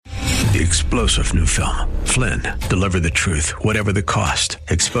The explosive new film, Flynn, deliver the truth, whatever the cost.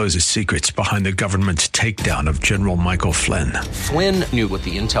 Exposes secrets behind the government's takedown of General Michael Flynn. Flynn knew what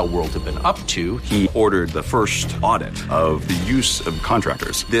the intel world had been up to. He ordered the first audit of the use of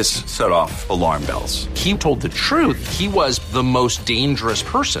contractors. This set off alarm bells. He told the truth. He was the most dangerous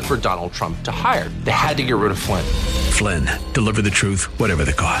person for Donald Trump to hire. They had to get rid of Flynn. Flynn, deliver the truth, whatever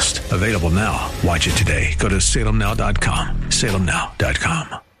the cost. Available now. Watch it today. Go to salemnow.com.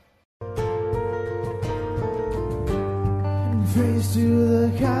 salemnow.com.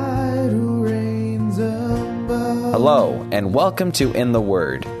 Hello, and welcome to In the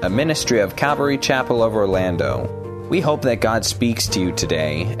Word, a ministry of Calvary Chapel of Orlando. We hope that God speaks to you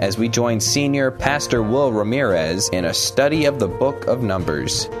today as we join Senior Pastor Will Ramirez in a study of the book of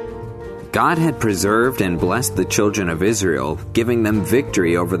Numbers. God had preserved and blessed the children of Israel, giving them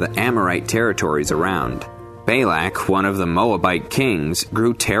victory over the Amorite territories around. Balak, one of the Moabite kings,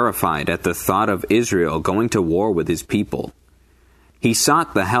 grew terrified at the thought of Israel going to war with his people. He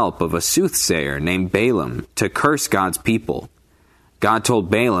sought the help of a soothsayer named Balaam to curse God's people. God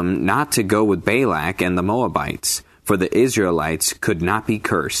told Balaam not to go with Balak and the Moabites, for the Israelites could not be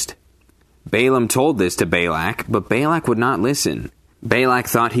cursed. Balaam told this to Balak, but Balak would not listen. Balak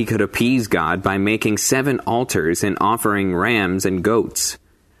thought he could appease God by making 7 altars and offering rams and goats.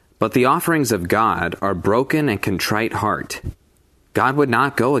 But the offerings of God are broken and contrite heart. God would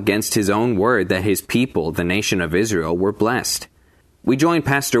not go against his own word that his people, the nation of Israel, were blessed. We join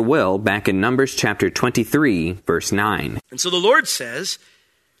Pastor Will back in Numbers chapter 23, verse 9. And so the Lord says,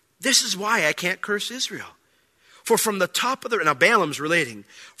 this is why I can't curse Israel. For from the top of the, now Balaam's relating,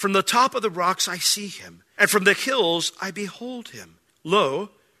 from the top of the rocks I see him, and from the hills I behold him. Lo,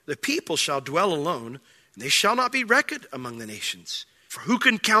 the people shall dwell alone, and they shall not be reckoned among the nations. For who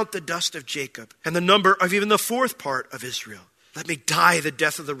can count the dust of Jacob, and the number of even the 4th part of Israel? Let me die the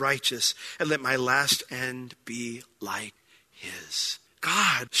death of the righteous, and let my last end be like his.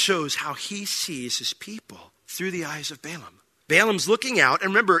 God shows how he sees his people through the eyes of Balaam. Balaam's looking out, and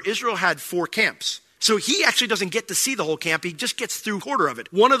remember, Israel had 4 camps. So he actually doesn't get to see the whole camp. He just gets through a quarter of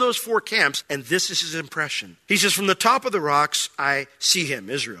it. One of those 4 camps, and this is his impression. He says, from the top of the rocks I see him,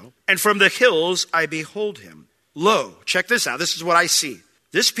 Israel, and from the hills I behold him. Lo, check this out. This is what I see.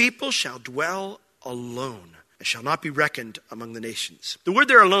 This people shall dwell alone, and shall not be reckoned among the nations. The word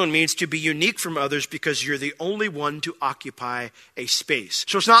there, alone, means to be unique from others because you're the only one to occupy a space.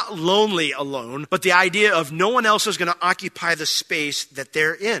 So it's not lonely alone, but the idea of no one else is going to occupy the space that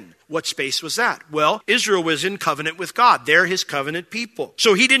they're in. What space was that? Well, Israel was in covenant with God. They're his covenant people.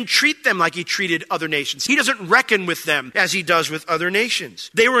 So he didn't treat them like he treated other nations. He doesn't reckon with them as he does with other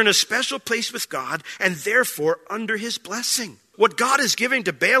nations. They were in a special place with God and therefore under his blessing. What God is giving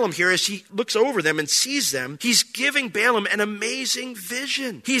to Balaam here as he looks over them and sees them, he's giving Balaam an amazing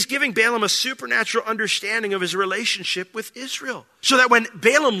vision. He's giving Balaam a supernatural understanding of his relationship with Israel. So that when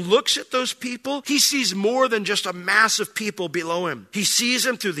Balaam looks at those people, he sees more than just a mass of people below him. He sees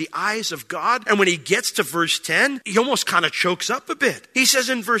them through the eyes of God. And when he gets to verse 10, he almost kind of chokes up a bit. He says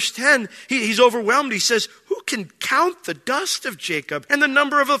in verse 10, he's overwhelmed. He says, who can count the dust of Jacob and the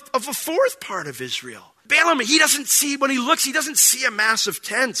number of a 4th part of Israel? Balaam, he doesn't see, when he looks, he doesn't see a mass of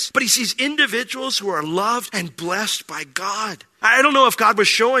tents, but he sees individuals who are loved and blessed by God. I don't know if God was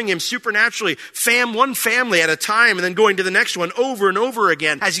showing him supernaturally one family at a time and then going to the next one over and over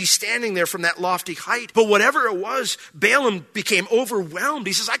again as he's standing there from that lofty height. But whatever it was, Balaam became overwhelmed.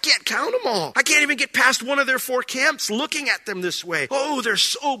 He says, I can't count them all. I can't even get past one of their 4 camps looking at them this way. Oh, they're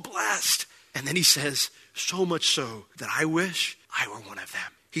so blessed. And then he says, so much so that I wish I were one of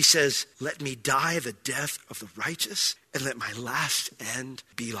them. He says, let me die the death of the righteous and let my last end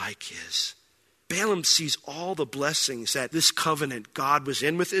be like his. Balaam sees all the blessings that this covenant God was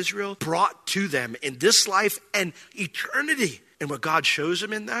in with Israel brought to them in this life and eternity. And what God shows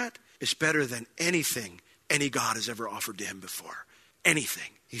him in that is better than anything any God has ever offered to him before.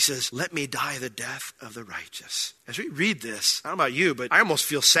 Anything. He says, let me die the death of the righteous. As we read this, I don't know about you, but I almost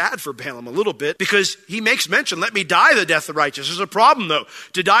feel sad for Balaam a little bit because he makes mention, let me die the death of the righteous. There's a problem though.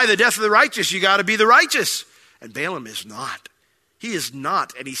 To die the death of the righteous, you got to be the righteous. And Balaam is not. He is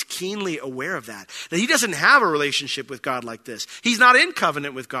not, and he's keenly aware of that. That he doesn't have a relationship with God like this. He's not in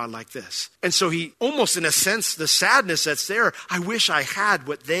covenant with God like this. And so he almost, in a sense, the sadness that's there, I wish I had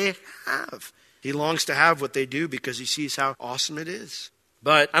what they have. He longs to have what they do because he sees how awesome it is.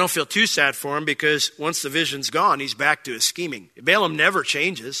 But I don't feel too sad for him because once the vision's gone, he's back to his scheming. Balaam never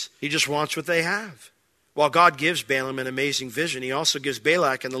changes. He just wants what they have. While God gives Balaam an amazing vision, he also gives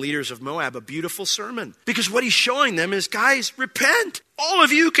Balak and the leaders of Moab a beautiful sermon. Because what he's showing them is, guys, repent. All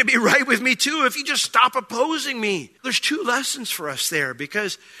of you can be right with me too if you just stop opposing me. There's two lessons for us there,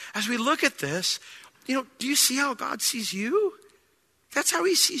 because as we look at this, do you see how God sees you? That's how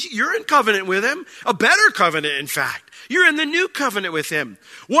he sees you. You're in covenant with him, a better covenant, in fact. You're in the new covenant with him,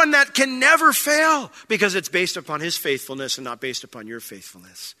 one that can never fail because it's based upon his faithfulness and not based upon your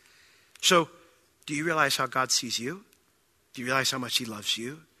faithfulness. So, do you realize how God sees you? Do you realize how much he loves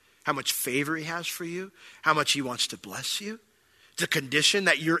you? How much favor he has for you? How much he wants to bless you? The condition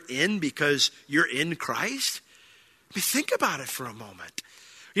that you're in because you're in Christ? I mean, think about it for a moment.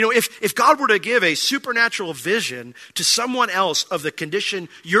 If God were to give a supernatural vision to someone else of the condition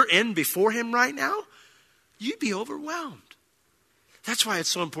you're in before him right now, you'd be overwhelmed. That's why it's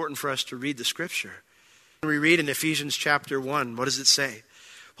so important for us to read the scripture. When we read in Ephesians chapter 1, what does it say?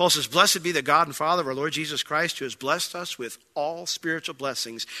 Paul says, "Blessed be the God and Father of our Lord Jesus Christ, who has blessed us with all spiritual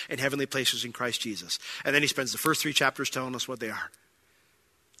blessings in heavenly places in Christ Jesus." And then he spends the first 3 chapters telling us what they are.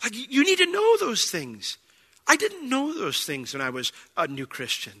 Like, you need to know those things. I didn't know those things when I was a new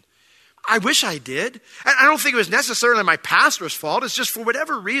Christian. I wish I did. And I don't think it was necessarily my pastor's fault. It's just for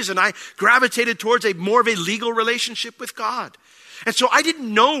whatever reason, I gravitated towards more of a legal relationship with God. And so I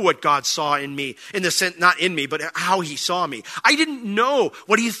didn't know what God saw in me, in the sense, not in me, but how he saw me. I didn't know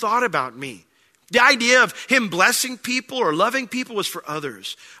what he thought about me. The idea of him blessing people or loving people was for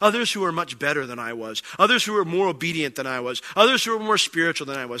others who were much better than I was, others who were more obedient than I was, others who were more spiritual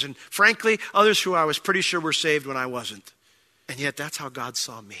than I was, and frankly, others who I was pretty sure were saved when I wasn't. And yet that's how God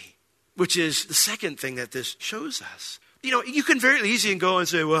saw me, which is the second thing that this shows us. You can very easily go and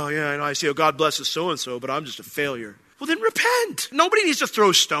say, well, yeah, I see how God blesses so-and-so, but I'm just a failure. Well, then repent. Nobody needs to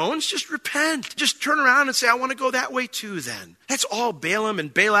throw stones. Just repent. Just turn around and say, I want to go that way too then. That's all Balaam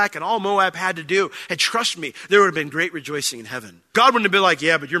and Balak and all Moab had to do. And trust me, there would have been great rejoicing in heaven. God wouldn't have been like,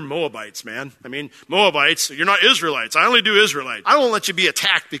 yeah, but you're Moabites, man. I mean, Moabites, you're not Israelites. I only do Israelites. I won't let you be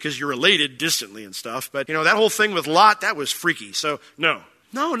attacked because you're related distantly and stuff. But, that whole thing with Lot, that was freaky. So, no,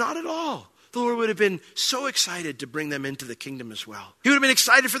 not at all. The Lord would have been so excited to bring them into the kingdom as well. He would have been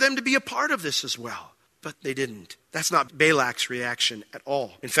excited for them to be a part of this as well. But they didn't. That's not Balak's reaction at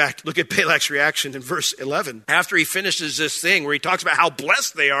all. In fact, look at Balak's reaction in verse 11. After he finishes this thing where he talks about how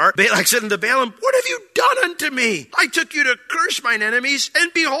blessed they are, Balak said unto Balaam, "What have you done unto me? I took you to curse mine enemies,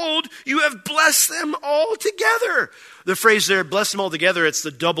 and behold, you have blessed them all together." The phrase there, bless them all together, it's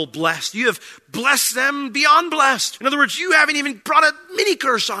the double blessed. You have blessed them beyond blessed. In other words, you haven't even brought a mini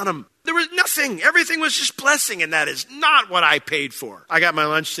curse on them. There was nothing. Everything was just blessing, and that is not what I paid for. I got my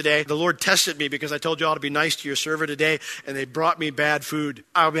lunch today. The Lord tested me because I told you all to be nice to your server today, and they brought me bad food.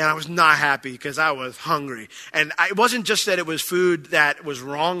 Oh, man, I was not happy because I was hungry. And it wasn't just that it was food that was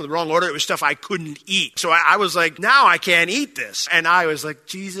wrong, the wrong order. It was stuff I couldn't eat. So I was like, now I can't eat this. And I was like,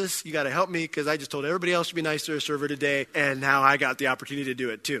 Jesus, you got to help me because I just told everybody else to be nice to their server today, and now I got the opportunity to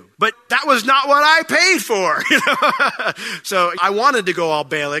do it too. But that was not what I paid for. So I wanted to go all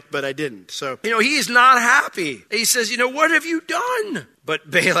Balak, but I didn't. So, he's not happy. He says, what have you done?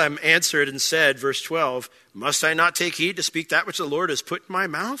 But Balaam answered and said, verse 12, "Must I not take heed to speak that which the Lord has put in my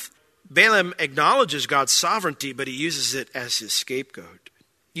mouth?" Balaam acknowledges God's sovereignty, but he uses it as his scapegoat.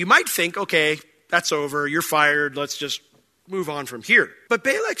 You might think, okay, that's over. You're fired. Let's just move on from here. But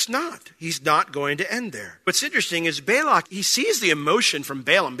Balak's not. He's not going to end there. What's interesting is Balak, he sees the emotion from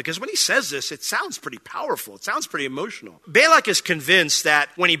Balaam, because when he says this, it sounds pretty powerful. It sounds pretty emotional. Balak is convinced that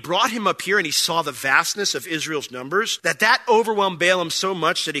when he brought him up here and he saw the vastness of Israel's numbers, that overwhelmed Balaam so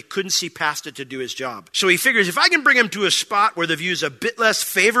much that he couldn't see past it to do his job. So he figures, if I can bring him to a spot where the view is a bit less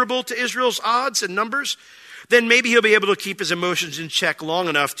favorable to Israel's odds and numbers, then maybe he'll be able to keep his emotions in check long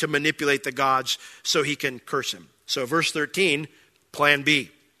enough to manipulate the gods so he can curse him. So verse 13, plan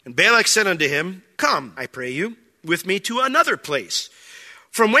B. "And Balak said unto him, Come, I pray you, with me to another place,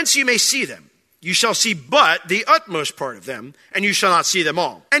 from whence you may see them. You shall see but the utmost part of them, and you shall not see them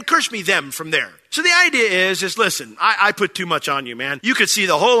all. And curse me them from there." So the idea is listen, I put too much on you, man. You could see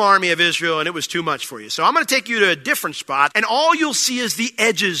the whole army of Israel, and it was too much for you. So I'm going to take you to a different spot, and all you'll see is the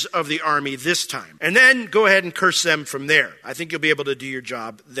edges of the army this time. And then go ahead and curse them from there. I think you'll be able to do your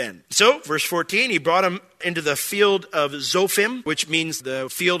job then. So, verse 14, he brought him into the field of Zophim, which means the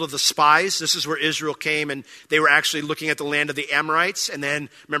field of the spies. This is where Israel came, and they were actually looking at the land of the Amorites. And then,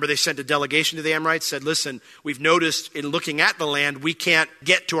 remember, they sent a delegation to the Amorites, said, listen, we've noticed in looking at the land, we can't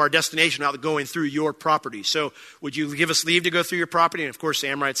get to our destination without going through your property. So would you give us leave to go through your property? And of course, the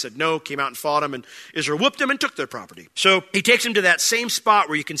Amorites said no, came out and fought them, and Israel whooped them and took their property. So he takes him to that same spot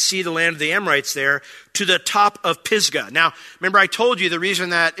where you can see the land of the Amorites there to the top of Pisgah. Now, remember I told you the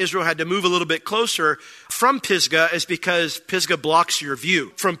reason that Israel had to move a little bit closer from Pisgah is because Pisgah blocks your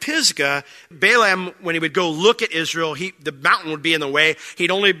view. From Pisgah, Balaam, when he would go look at Israel, the mountain would be in the way.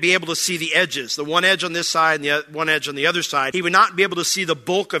 He'd only be able to see the edges, the one edge on this side and the one edge on the other side. He would not be able to see the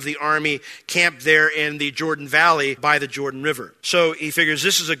bulk of the army camped there in the Jordan Valley by the Jordan River. So he figures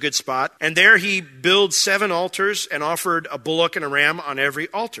this is a good spot. And there he builds 7 altars and offered a bullock and a ram on every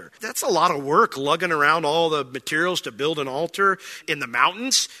altar. That's a lot of work, lugging around all the materials to build an altar in the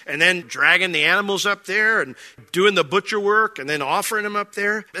mountains and then dragging the animals up there and doing the butcher work and then offering them up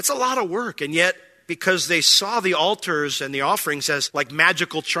there. It's a lot of work. And yet, because they saw the altars and the offerings as like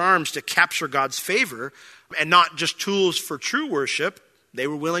magical charms to capture God's favor and not just tools for true worship, they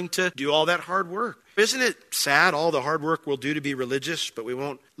were willing to do all that hard work. Isn't it sad all the hard work we'll do to be religious, but we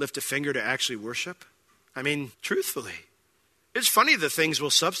won't lift a finger to actually worship? I mean, truthfully, it's funny the things we'll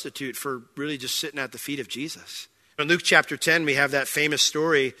substitute for really just sitting at the feet of Jesus. In Luke chapter 10, we have that famous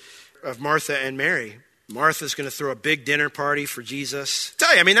story of Martha and Mary. Martha's going to throw a big dinner party for Jesus.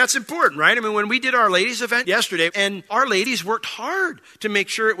 Tell you, I mean, that's important, right? I mean, when we did our ladies event yesterday, and our ladies worked hard to make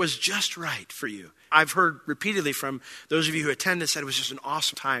sure it was just right for you. I've heard repeatedly from those of you who attended said it was just an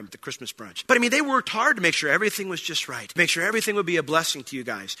awesome time at the Christmas brunch. But I mean, they worked hard to make sure everything was just right, to make sure everything would be a blessing to you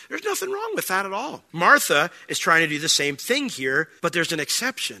guys. There's nothing wrong with that at all. Martha is trying to do the same thing here, but there's an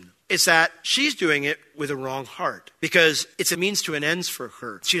exception. It's that she's doing it with a wrong heart because it's a means to an end for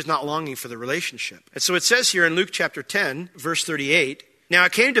her. She is not longing for the relationship. And so it says here in Luke chapter 10, verse 38, "Now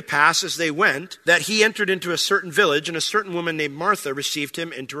it came to pass as they went that he entered into a certain village, and a certain woman named Martha received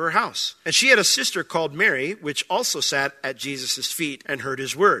him into her house. And she had a sister called Mary, which also sat at Jesus' feet and heard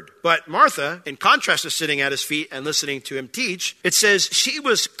his word. But Martha, in contrast to sitting at his feet and listening to him teach, it says she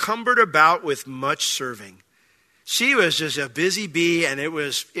was cumbered about with much serving." She was just a busy bee, and it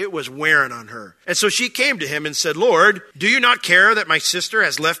was wearing on her. And so she came to him and said, "Lord, do you not care that my sister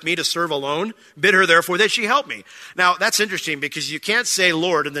has left me to serve alone? Bid her therefore that she help me." Now, that's interesting because you can't say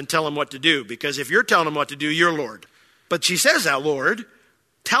Lord and then tell him what to do, because if you're telling him what to do, you're Lord. But she says that, "Lord,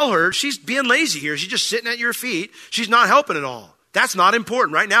 tell her she's being lazy here. She's just sitting at your feet. She's not helping at all. That's not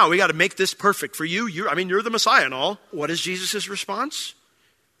important right now. We got to make this perfect for you. You're the Messiah and all." What is Jesus' response?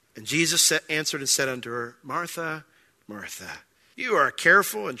 And Jesus answered and said unto her, "Martha, Martha, you are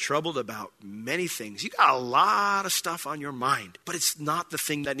careful and troubled about many things." You got a lot of stuff on your mind, but it's not the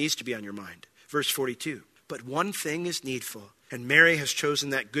thing that needs to be on your mind. Verse 42, "But one thing is needful, and Mary has chosen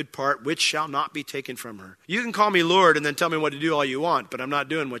that good part which shall not be taken from her. You can call me Lord and then tell me what to do all you want, but I'm not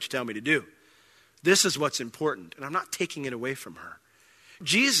doing what you tell me to do. This is what's important, and I'm not taking it away from her."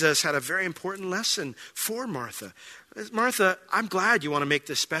 Jesus had a very important lesson for Martha. "Martha, I'm glad you want to make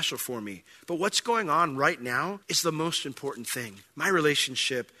this special for me, but what's going on right now is the most important thing. My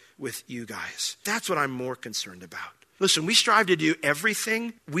relationship with you guys. That's what I'm more concerned about." Listen, we strive to do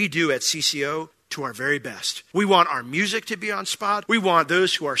everything we do at CCO to our very best. We want our music to be on spot. We want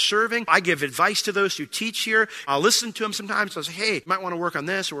those who are serving. I give advice to those who teach here. I'll listen to them sometimes. I'll say, "Hey, you might want to work on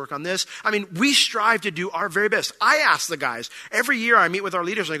this or work on this." I mean, we strive to do our very best. I ask the guys, every year I meet with our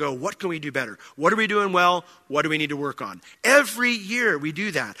leaders and I go, "What can we do better? What are we doing well? What do we need to work on?" Every year we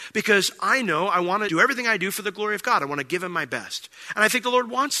do that because I know I want to do everything I do for the glory of God. I want to give him my best. And I think the Lord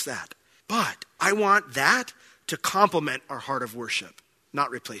wants that. But I want that to complement our heart of worship,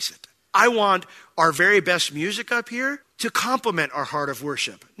 not replace it. I want our very best music up here to complement our heart of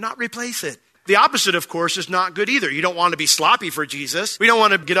worship, not replace it. The opposite, of course, is not good either. You don't want to be sloppy for Jesus. We don't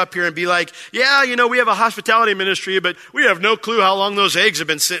want to get up here and be like, "Yeah, we have a hospitality ministry, but we have no clue how long those eggs have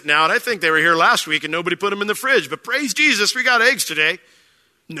been sitting out. I think they were here last week and nobody put them in the fridge, but praise Jesus, we got eggs today."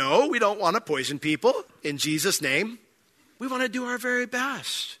 No, we don't want to poison people in Jesus' name. We want to do our very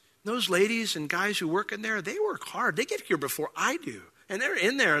best. Those ladies and guys who work in there, they work hard. They get here before I do. And they're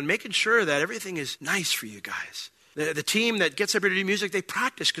in there and making sure that everything is nice for you guys. The team that gets up here to do music, they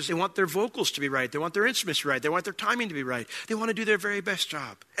practice because they want their vocals to be right. They want their instruments to be right. They want their timing to be right. They want to do their very best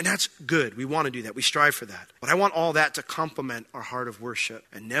job. And that's good. We want to do that. We strive for that. But I want all that to complement our heart of worship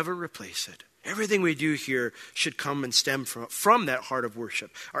and never replace it. Everything we do here should come and stem from that heart of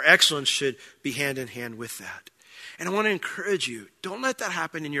worship. Our excellence should be hand in hand with that. And I want to encourage you, don't let that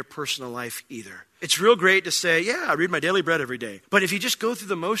happen in your personal life either. It's real great to say, "Yeah, I read my daily bread every day." But if you just go through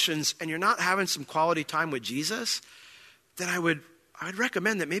the motions and you're not having some quality time with Jesus, then I would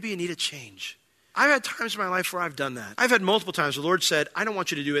recommend that maybe you need a change. I've had times in my life where I've done that. I've had multiple times the Lord said, "I don't want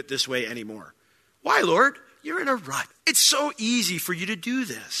you to do it this way anymore." "Why, Lord?" "You're in a rut. It's so easy for you to do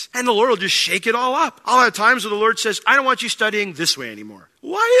this." And the Lord will just shake it all up. I'll have times where the Lord says, "I don't want you studying this way anymore."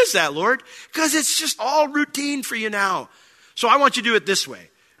 "Why is that, Lord?" "Because it's just all routine for you now. So I want you to do it this way."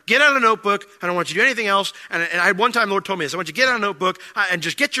 Get out a notebook. I don't want you to do anything else. And one time the Lord told me this. I want you to get out a notebook and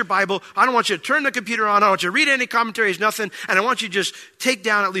just get your Bible. I don't want you to turn the computer on. I don't want you to read any commentaries, nothing. And I want you to just take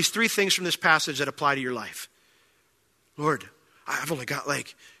down at least 3 things from this passage that apply to your life. Lord, I've only got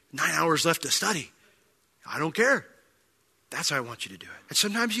like 9 hours left to study. I don't care. That's how I want you to do it. And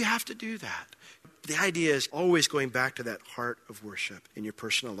sometimes you have to do that. The idea is always going back to that heart of worship in your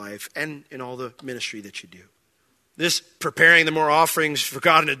personal life and in all the ministry that you do. This preparing the more offerings for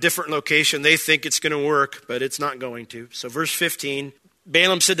God in a different location, they think it's going to work, but it's not going to. So verse 15,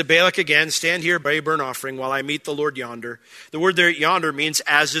 Balaam said to Balak again, stand here by your burnt offering while I meet the Lord yonder. The word there, yonder, means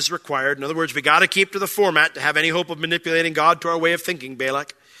as is required. In other words, we got to keep to the format to have any hope of manipulating God to our way of thinking,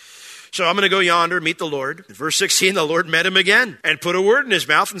 Balak. So I'm going to go yonder, meet the Lord. In verse 16, the Lord met him again and put a word in his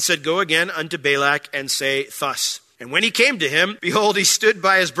mouth and said, go again unto Balak and say thus. And when he came to him, behold, he stood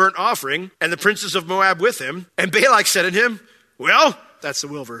by his burnt offering and the princes of Moab with him. And Balak said unto him, well, that's the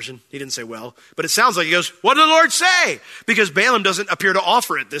Will version. He didn't say well, but it sounds like he goes, what did the Lord say? Because Balaam doesn't appear to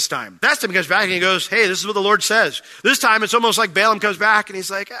offer it this time. That time he comes back and he goes, hey, this is what the Lord says. This time it's almost like Balaam comes back and he's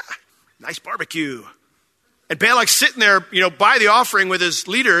like, nice barbecue. And Balak's sitting there, by the offering with his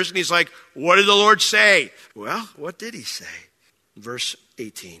leaders, and he's like, what did the Lord say? Well, what did he say? Verse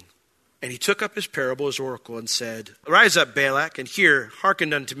 18. And he took up his parable, his oracle, and said, rise up, Balak, and hear,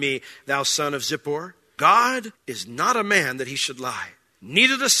 hearken unto me, thou son of Zippor. God is not a man that he should lie,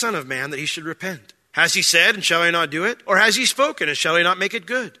 neither the son of man that he should repent. Has he said, and shall he not do it? Or has he spoken, and shall he not make it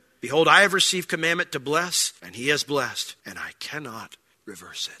good? Behold, I have received commandment to bless, and he has blessed, and I cannot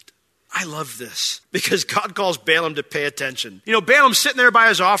reverse it. I love this because God calls Balaam to pay attention. Balaam's sitting there by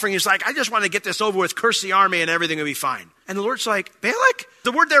his offering. He's like, I just want to get this over with, curse the army, and everything will be fine. And the Lord's like, Balak?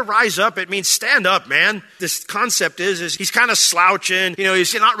 The word there, rise up, it means stand up, man. This concept is he's kind of slouching.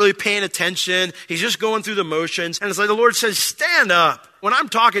 He's not really paying attention. He's just going through the motions. And it's like the Lord says, stand up. When I'm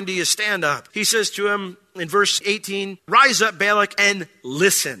talking to you, stand up. He says to him in verse 18, rise up, Balak, and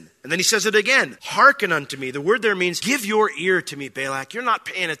listen. And then he says it again, hearken unto me. The word there means give your ear to me, Balak. You're not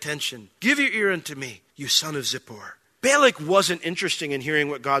paying attention. Give your ear unto me, you son of Zippor. Balak wasn't interested in hearing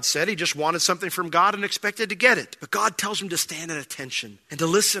what God said. He just wanted something from God and expected to get it. But God tells him to stand at attention and to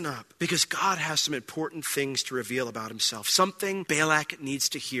listen up because God has some important things to reveal about himself. Something Balak needs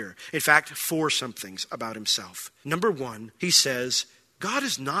to hear. In fact, 4 somethings about himself. Number 1, he says, God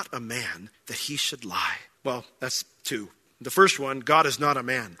is not a man that he should lie. Well, that's 2. The first one, God is not a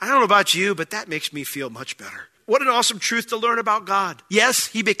man. I don't know about you, but that makes me feel much better. What an awesome truth to learn about God. Yes,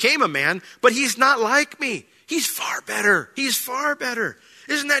 he became a man, but he's not like me. He's far better. He's far better.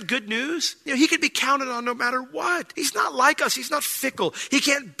 Isn't that good news? He can be counted on no matter what. He's not like us. He's not fickle. He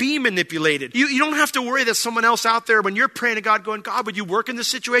can't be manipulated. You don't have to worry that someone else out there, when you're praying to God going, God, would you work in this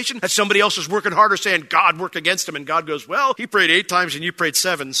situation? That somebody else is working harder saying, God, work against him. And God goes, well, he prayed 8 times and you prayed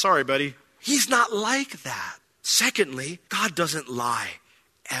 7. Sorry, buddy. He's not like that. Secondly, God doesn't lie,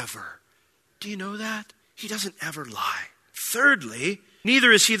 ever. Do you know that? He doesn't ever lie. Thirdly,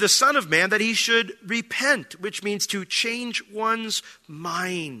 neither is he the son of man that he should repent, which means to change one's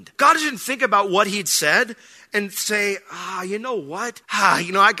mind. God doesn't think about what he'd said and say, you know what? I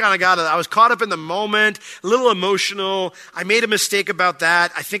was caught up in the moment, a little emotional. I made a mistake about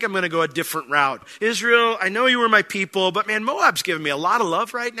that. I think I'm going to go a different route. Israel, I know you were my people, but man, Moab's giving me a lot of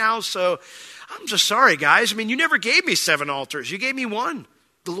love right now, so I'm just sorry, guys. You never gave me 7 altars. You gave me 1.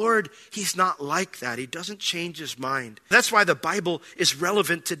 The Lord, he's not like that. He doesn't change his mind. That's why the Bible is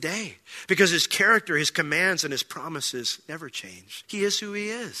relevant today, because his character, his commands, and his promises never change. He is who he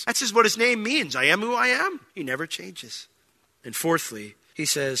is. That's just what his name means. I am who I am. He never changes. And fourthly, he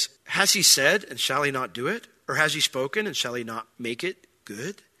says, has he said, and shall he not do it? Or has he spoken, and shall he not make it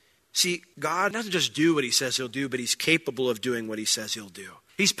good? See, God doesn't just do what he says he'll do, but he's capable of doing what he says he'll do.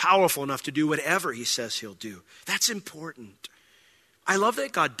 He's powerful enough to do whatever he says he'll do. That's important. I love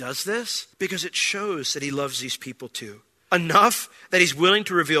that God does this because it shows that he loves these people too. Enough that he's willing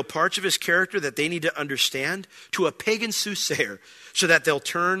to reveal parts of his character that they need to understand to a pagan soothsayer so that they'll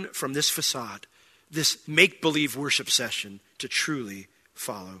turn from this facade, this make-believe worship session, to truly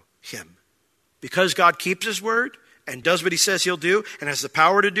follow him. Because God keeps his word and does what he says he'll do and has the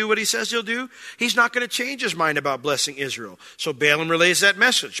power to do what he says he'll do, he's not going to change his mind about blessing Israel. So Balaam relays that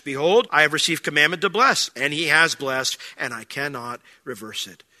message. Behold, I have received commandment to bless, and he has blessed, and I cannot reverse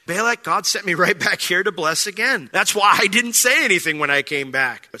it. Balak, God sent me right back here to bless again. That's why I didn't say anything when I came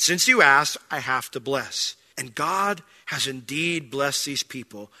back. But since you asked, I have to bless. And God has indeed blessed these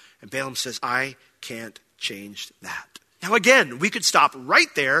people. And Balaam says, I can't change that. Now again, we could stop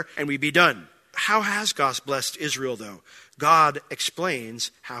right there and we'd be done. How has God blessed Israel, though? God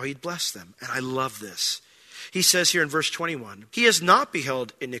explains how he'd blessed them. And I love this. He says here in verse 21, he has not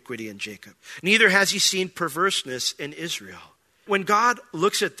beheld iniquity in Jacob, neither has he seen perverseness in Israel. When God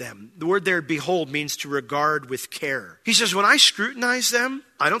looks at them, the word there, behold, means to regard with care. He says, when I scrutinize them,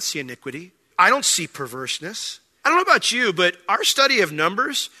 I don't see iniquity. I don't see perverseness. I don't know about you, but our study of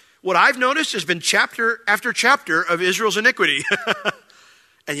Numbers, what I've noticed has been chapter after chapter of Israel's iniquity.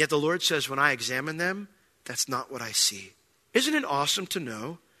 And yet the Lord says, when I examine them, that's not what I see. Isn't it awesome to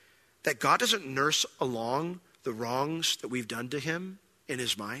know that God doesn't nurse along the wrongs that we've done to him in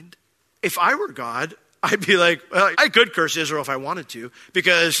his mind? If I were God, I'd be like, well, I could curse Israel if I wanted to,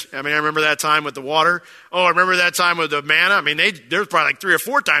 because, I remember that time with the water. Oh, I remember that time with the manna. There's probably like 3 or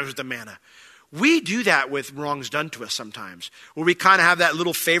 4 times with the manna. We do that with wrongs done to us sometimes, where we kind of have that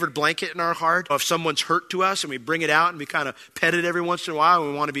little favored blanket in our heart if someone's hurt to us, and we bring it out and we kind of pet it every once in a while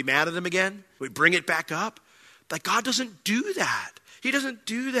and we want to be mad at them again. We bring it back up. Like, God doesn't do that. He doesn't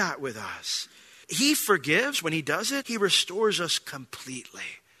do that with us. He forgives. When he does it, he restores us completely.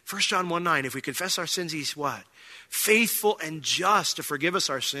 1 John 1:9, if we confess our sins, he's what? Faithful and just to forgive us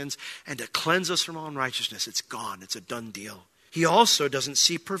our sins and to cleanse us from all unrighteousness. It's gone. It's a done deal. He also doesn't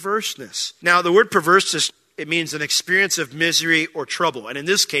see perverseness. Now, the word perverseness, it means an experience of misery or trouble. And in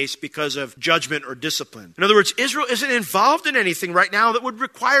this case, because of judgment or discipline. In other words, Israel isn't involved in anything right now that would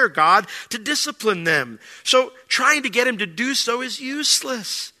require God to discipline them. So trying to get him to do so is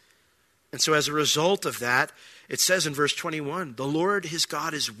useless. And so as a result of that, it says in verse 21, the Lord his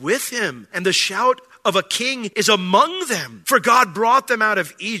God is with him, and the shout of a king is among them. For God brought them out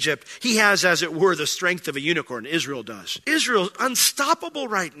of Egypt. He has, as it were, the strength of a unicorn. Israel does. Israel's unstoppable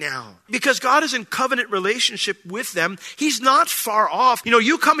right now because God is in covenant relationship with them. He's not far off.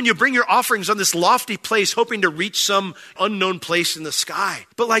 You come and you bring your offerings on this lofty place, hoping to reach some unknown place in the sky.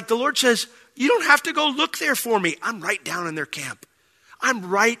 But like the Lord says, you don't have to go look there for me. I'm right down in their camp. I'm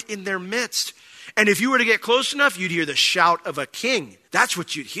right in their midst. And if you were to get close enough, you'd hear the shout of a king. That's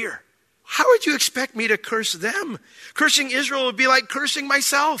what you'd hear. How would you expect me to curse them? Cursing Israel would be like cursing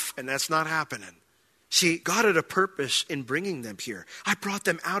myself. And that's not happening. See, God had a purpose in bringing them here. I brought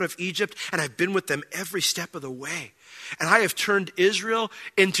them out of Egypt, and I've been with them every step of the way. And I have turned Israel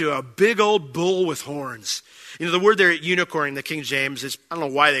into a big old bull with horns. The word there, unicorn, in the King James, is, I don't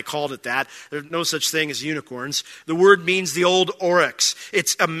know why they called it that. There's no such thing as unicorns. The word means the old oryx.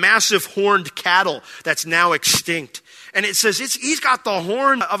 It's a massive horned cattle that's now extinct. And it says he's got the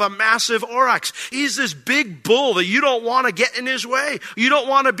horn of a massive oryx. He's this big bull that you don't want to get in his way. You don't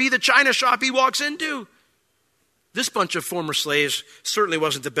want to be the china shop he walks into. This bunch of former slaves certainly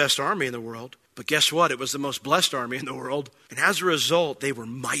wasn't the best army in the world. But guess what? It was the most blessed army in the world. And as a result, they were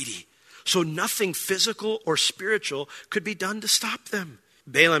mighty. So nothing physical or spiritual could be done to stop them.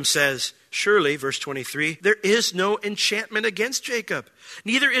 Balaam says, surely, verse 23, there is no enchantment against Jacob.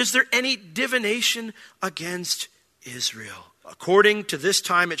 Neither is there any divination against Israel. According to this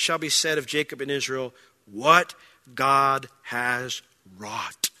time it shall be said of Jacob and Israel, what God has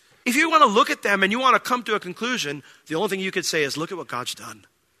wrought. If you want to look at them and you want to come to a conclusion, the only thing you could say is, look at what God's done.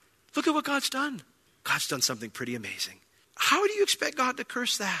 Look at what God's done. God's done something pretty amazing. How do you expect God to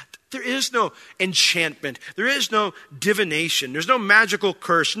curse that? There is no enchantment. There is no divination. There's no magical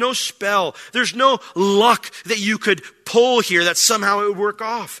curse, no spell. There's no luck that you could pull here that somehow it would work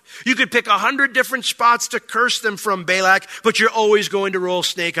off. You could pick 100 different spots to curse them from, Balak, but you're always going to roll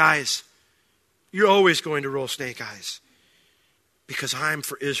snake eyes. You're always going to roll snake eyes. Because I'm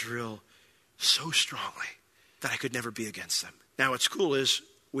for Israel so strongly that I could never be against them. Now what's cool is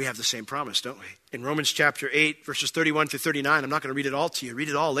we have the same promise, don't we? In Romans chapter 8, verses 31 through 39, I'm not going to read it all to you. Read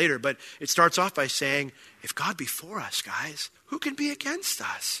it all later. But it starts off by saying, if God be for us, guys, who can be against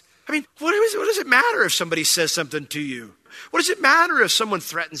us? What does it matter if somebody says something to you? What does it matter if someone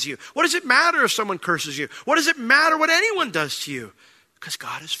threatens you? What does it matter if someone curses you? What does it matter what anyone does to you? Because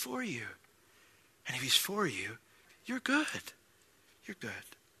God is for you. And if he's for you, you're good. You're good.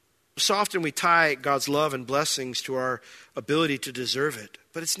 So often we tie God's love and blessings to our ability to deserve it,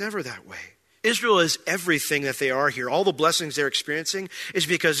 but it's never that way. Israel is everything that they are here. All the blessings they're experiencing is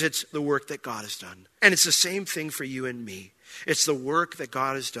because it's the work that God has done. And it's the same thing for you and me. It's the work that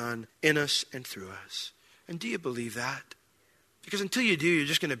God has done in us and through us. And do you believe that? Because until you do, you're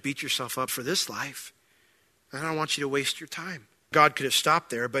just going to beat yourself up for this life. And I don't want you to waste your time. God could have stopped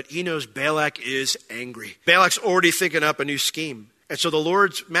there, but he knows Balak is angry. Balak's already thinking up a new scheme. And so the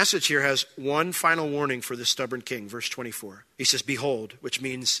Lord's message here has one final warning for this stubborn king, verse 24. He says, behold, which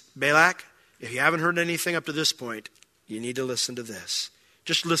means, Balak, if you haven't heard anything up to this point, you need to listen to this.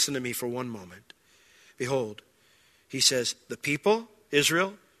 Just listen to me for one moment. Behold, he says, the people,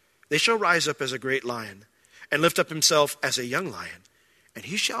 Israel, they shall rise up as a great lion and lift up himself as a young lion. and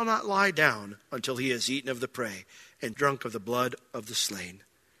he shall not lie down until he has eaten of the prey and drunk of the blood of the slain.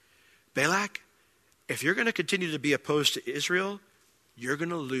 Balak, if you're going to continue to be opposed to Israel, you're going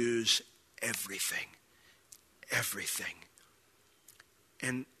to lose everything. Everything.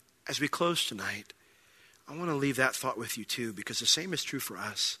 And as we close tonight, I want to leave that thought with you too, because the same is true for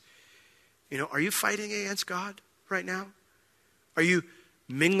us. Are you fighting against God right now? Are you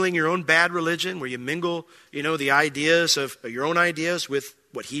mingling your own bad religion, where you mingle, the ideas of your own ideas with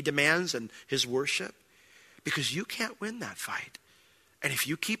what he demands and his worship? Because you can't win that fight. And if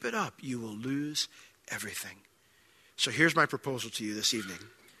you keep it up, you will lose everything. So here's my proposal to you this evening.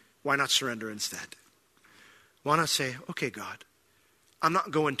 Why not surrender instead? Why not say, okay, God, I'm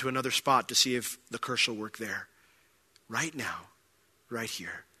not going to another spot to see if the curse will work there. Right now, right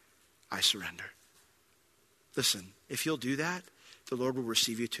here, I surrender. Listen, if you'll do that, the Lord will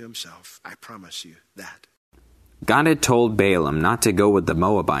receive you to himself. I promise you that. God had told Balaam not to go with the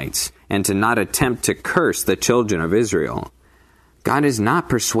Moabites and to not attempt to curse the children of Israel. God is not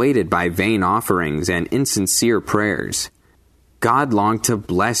persuaded by vain offerings and insincere prayers. God longed to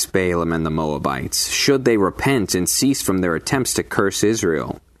bless Balaam and the Moabites, should they repent and cease from their attempts to curse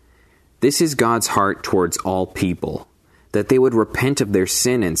Israel. This is God's heart towards all people, that they would repent of their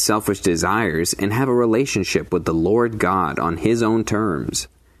sin and selfish desires and have a relationship with the Lord God on his own terms.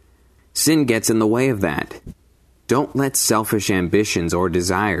 Sin gets in the way of that. Don't let selfish ambitions or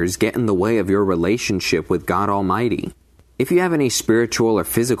desires get in the way of your relationship with God Almighty. If you have any spiritual or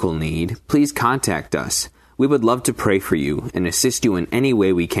physical need, please contact us. We would love to pray for you and assist you in any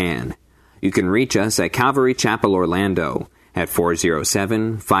way we can. You can reach us at Calvary Chapel Orlando at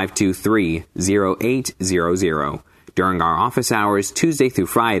 407-523-0800 during our office hours Tuesday through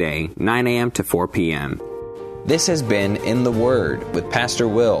Friday, 9 a.m. to 4 p.m. This has been In the Word with Pastor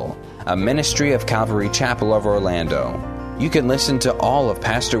Will, a ministry of Calvary Chapel of Orlando. You can listen to all of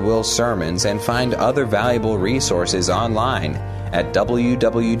Pastor Will's sermons and find other valuable resources online at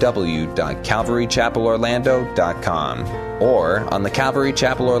www.calvarychapelorlando.com or on the Calvary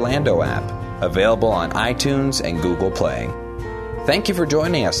Chapel Orlando app, available on iTunes and Google Play. Thank you for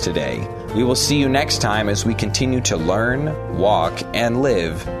joining us today. We will see you next time as we continue to learn, walk, and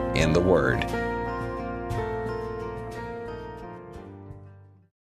live in the Word.